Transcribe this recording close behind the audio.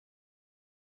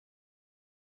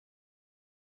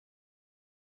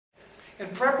In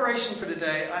preparation for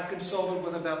today, I've consulted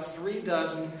with about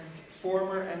 36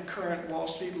 former and current Wall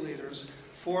Street leaders,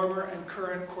 former and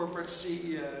current corporate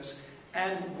CEOs,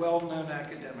 and well-known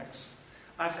academics.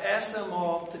 I've asked them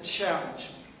all to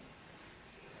challenge me.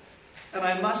 And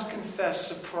I must confess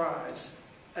surprise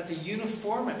at the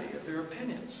uniformity of their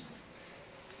opinions.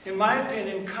 In my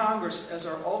opinion, Congress, as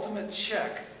our ultimate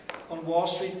check on Wall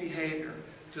Street behavior,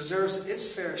 deserves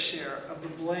its fair share of the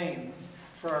blame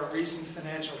for our recent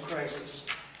financial crisis.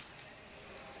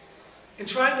 In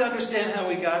trying to understand how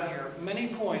we got here, many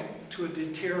point to a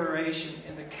deterioration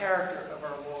in the character of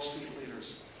our Wall Street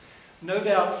leaders. No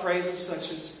doubt phrases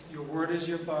such as, "your word is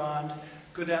your bond,"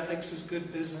 "good ethics is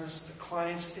good business," "the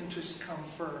client's interests come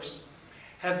first,"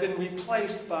 have been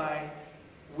replaced by,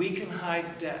 "we can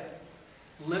hide debt,"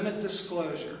 "limit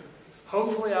disclosure,"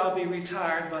 "hopefully I'll be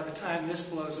retired by the time this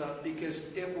blows up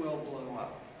because it will blow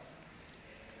up,"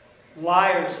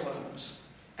 "liar's loans,"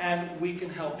 and "we can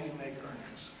help you make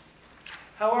earnings."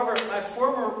 However, my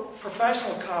former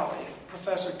professional colleague,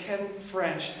 Professor Ken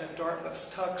French at Dartmouth's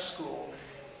Tuck School,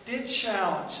 did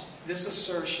challenge this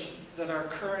assertion that our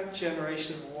current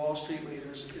generation of Wall Street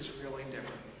leaders is really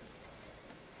different.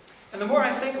 And the more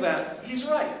I think about it, he's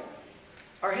right.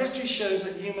 Our history shows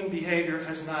that human behavior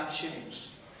has not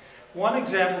changed. One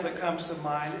example that comes to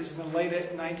mind is in the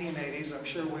late 1980s, I'm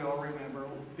sure we all remember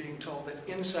being told that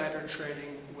insider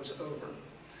trading was over.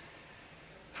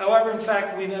 However, in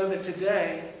fact, we know that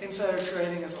today, insider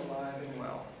trading is alive and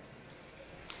well.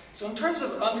 So in terms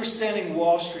of understanding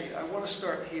Wall Street, I want to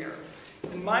start here.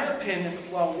 In my opinion,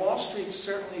 while Wall Street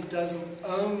certainly doesn't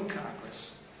own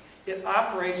Congress, it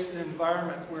operates in an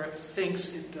environment where it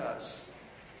thinks it does.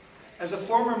 As a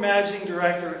former managing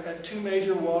director at 2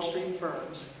 major Wall Street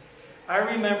firms, I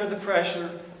remember the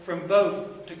pressure from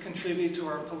both to contribute to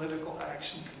our political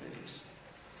action committees.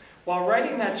 While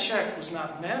writing that check was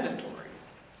not mandatory,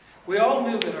 we all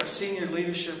knew that our senior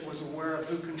leadership was aware of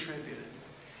who contributed.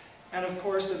 And of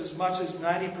course, that as much as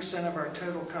 90% of our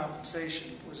total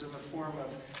compensation was in the form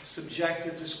of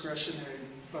subjective discretionary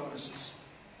bonuses.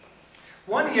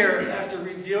 One year, after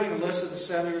reviewing a list of the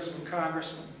senators and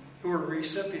congressmen who were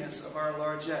recipients of our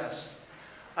largesse,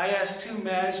 I asked 2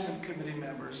 management committee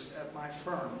members at my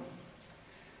firm,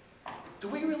 "Do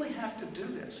we really have to do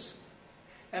this?"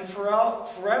 And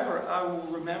forever I will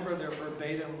remember their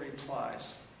verbatim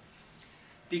replies.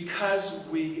 "Because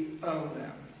we own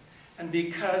them, and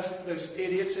because those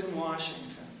idiots in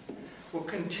Washington will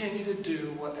continue to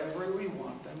do whatever we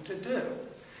want them to do."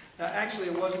 Now, actually,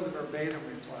 it wasn't the verbatim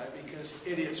reply, because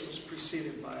idiots was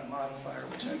preceded by a modifier,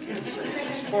 which I can't say in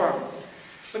this forum.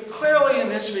 But clearly in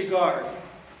this regard,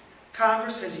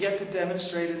 Congress has yet to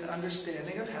demonstrate an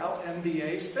understanding of how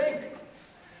MBAs think.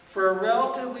 For a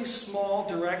relatively small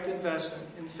direct investment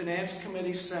in finance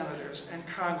committee senators and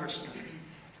congressmen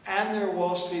and their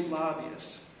Wall Street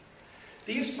lobbyists,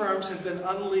 these firms have been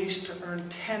unleashed to earn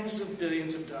tens of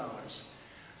billions of dollars,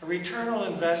 a return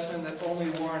on investment that only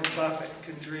Warren Buffett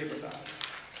can dream about.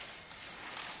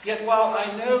 Yet while I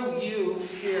know you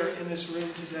here in this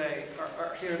room today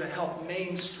are here to help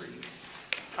Main Street,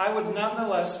 I would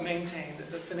nonetheless maintain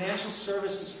that the financial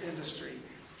services industry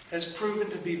has proven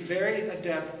to be very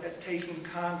adept at taking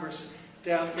Congress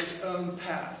down its own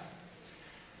path.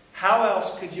 How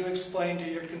else could you explain to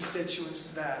your constituents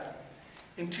that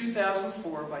in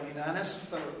 2004, by unanimous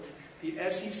vote, the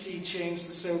SEC changed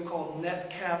the so-called net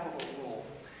capital rule?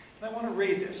 And I want to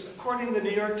read this. According to the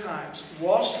New York Times,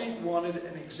 Wall Street wanted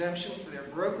an exemption for their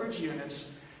brokerage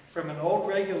units from an old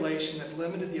regulation that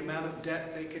limited the amount of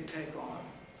debt they could take on.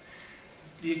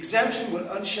 The exemption would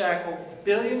unshackle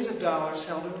billions of dollars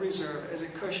held in reserve as a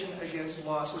cushion against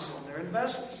losses on their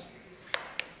investments.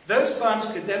 Those funds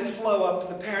could then flow up to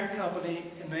the parent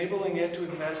company, enabling it to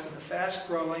invest in the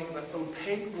fast-growing but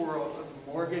opaque world of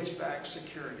mortgage-backed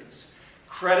securities,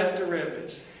 credit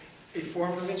derivatives, a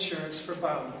form of insurance for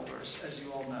bondholders, as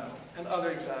you all know, and other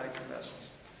exotic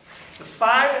investments. The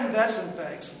 5 investment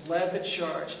banks led the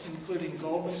charge, including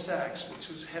Goldman Sachs, which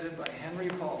was headed by Henry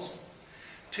Paulson.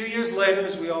 2 years later,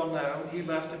 as we all know, he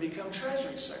left to become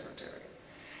Treasury Secretary.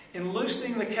 In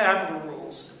loosening the capital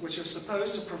rules, which are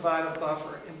supposed to provide a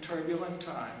buffer in turbulent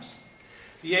times,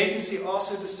 the agency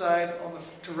also decided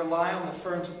to rely on the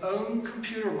firm's own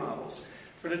computer models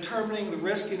for determining the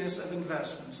riskiness of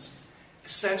investments,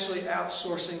 essentially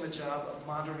outsourcing the job of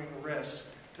monitoring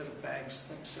risk to the banks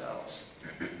themselves.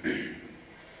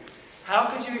 How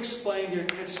could you explain to your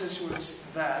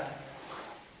constituents that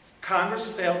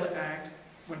Congress failed to act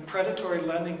when predatory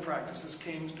lending practices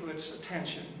came to its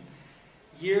attention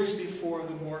years before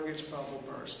the mortgage bubble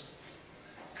burst?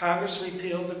 Congress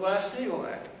repealed the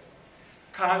Glass-Steagall Act.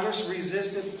 Congress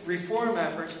resisted reform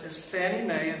efforts as Fannie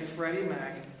Mae and Freddie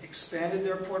Mac expanded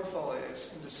their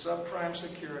portfolios into subprime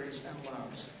securities and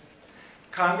loans.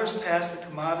 Congress passed the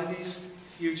Commodities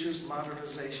Futures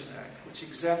Modernization Act, which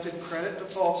exempted credit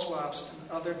default swaps and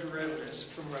other derivatives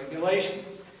from regulation.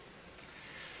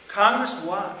 Congress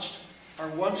watched our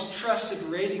once trusted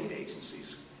rating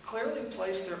agencies clearly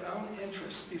place their own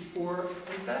interests before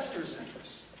investors'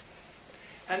 interests.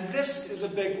 And this is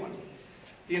a big one.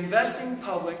 The investing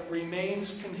public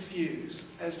remains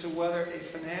confused as to whether a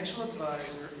financial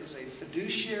advisor is a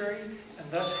fiduciary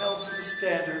and thus held to the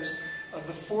standards of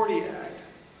the 40 Act,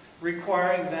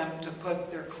 requiring them to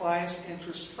put their clients'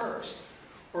 interests first,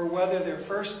 or whether their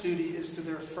first duty is to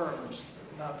their firms,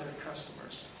 not their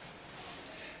customers.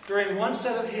 During one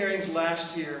set of hearings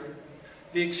last year,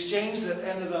 the exchange that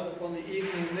ended up on the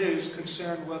evening news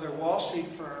concerned whether Wall Street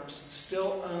firms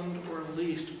still owned or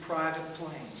leased private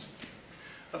planes.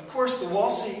 Of course, the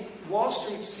Wall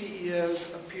Street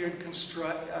CEOs appeared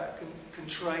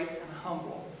contrite and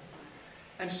humble.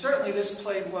 And certainly this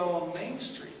played well on Main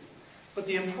Street. But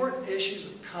the important issues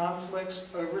of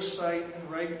conflicts, oversight,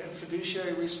 and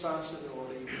fiduciary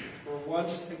responsibility were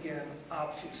once again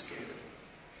obfuscated.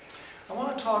 I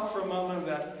want to talk for a moment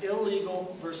about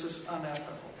illegal versus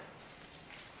unethical.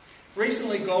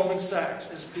 Recently, Goldman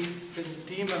Sachs has been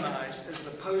demonized as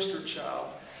the poster child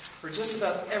for just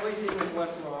about everything that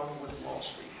went wrong with Wall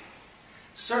Street.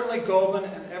 Certainly Goldman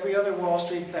and every other Wall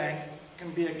Street bank can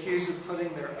be accused of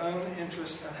putting their own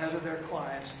interests ahead of their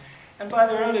clients, and by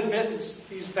their own admittance,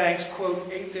 these banks,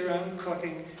 quote, ate their own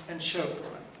cooking and choked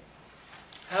on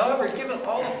it. However, given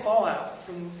all the fallout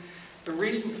from the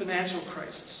recent financial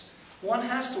crisis, one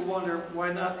has to wonder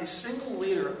why not a single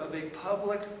leader of a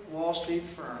public Wall Street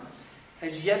firm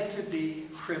has yet to be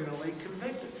criminally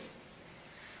convicted.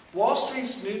 Wall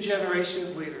Street's new generation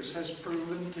of leaders has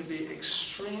proven to be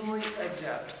extremely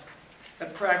adept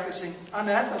at practicing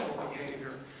unethical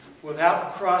behavior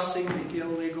without crossing the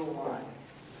illegal line.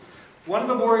 One of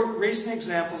the more recent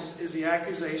examples is the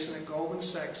accusation that Goldman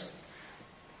Sachs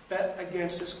bet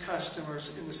against its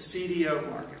customers in the CDO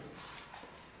market.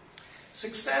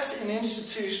 Success in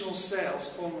institutional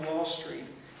sales on Wall Street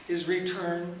is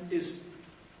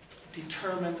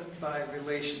determined by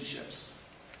relationships,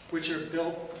 which are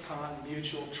built upon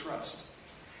mutual trust.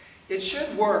 It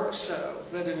should work so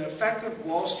that an effective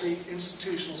Wall Street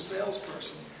institutional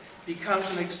salesperson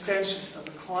becomes an extension of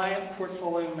the client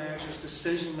portfolio manager's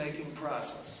decision-making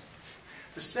process.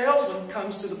 The salesman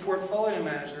comes to the portfolio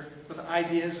manager with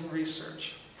ideas and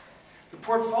research. The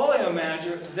portfolio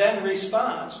manager then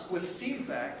responds with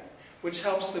feedback, which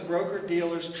helps the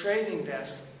broker-dealer's trading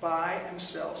desk buy and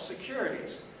sell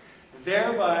securities,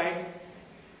 thereby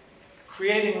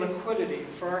creating liquidity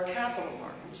for our capital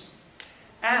markets,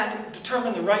 and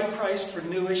determine the right price for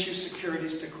new issue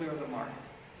securities to clear the market.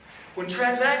 When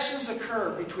transactions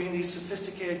occur between these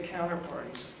sophisticated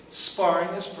counterparties, sparring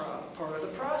is part of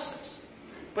the process.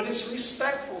 But it's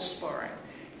respectful sparring,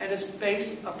 and it's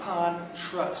based upon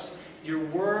trust. Your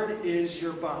word is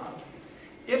your bond.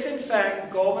 If in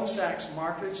fact Goldman Sachs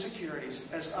marketed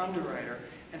securities as underwriter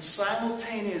and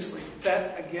simultaneously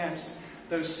bet against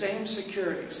those same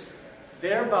securities,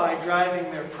 thereby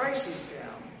driving their prices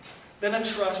down, then a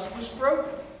trust was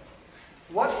broken.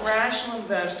 What rational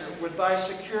investor would buy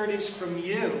securities from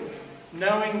you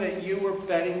knowing that you were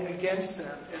betting against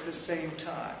them at the same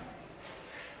time?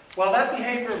 While that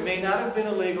behavior may not have been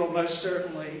illegal, most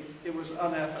certainly it was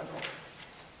unethical.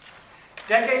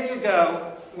 Decades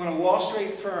ago, when a Wall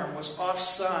Street firm was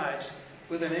offsides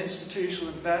with an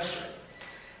institutional investor,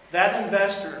 that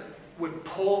investor would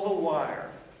pull the wire,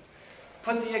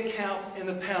 put the account in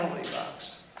the penalty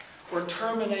box, or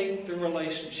terminate the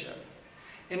relationship.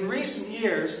 In recent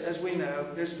years, as we know,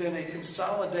 there's been a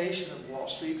consolidation of Wall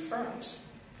Street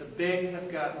firms. The big have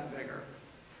gotten bigger.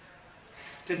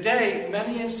 Today,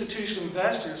 many institutional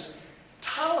investors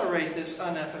tolerate this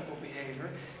unethical behavior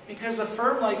because a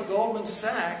firm like Goldman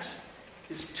Sachs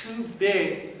is too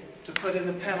big to put in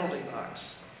the penalty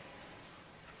box.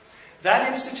 That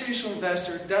institutional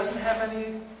investor doesn't have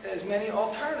as many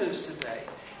alternatives today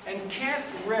and can't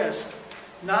risk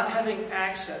not having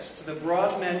access to the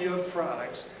broad menu of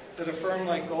products that a firm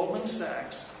like Goldman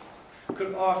Sachs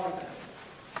could offer them.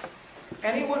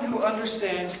 Anyone who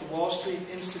understands the Wall Street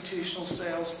institutional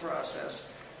sales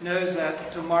process knows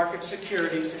that to market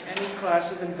securities to any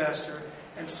class of investor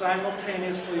and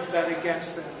simultaneously bet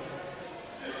against them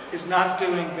is not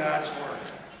doing God's work.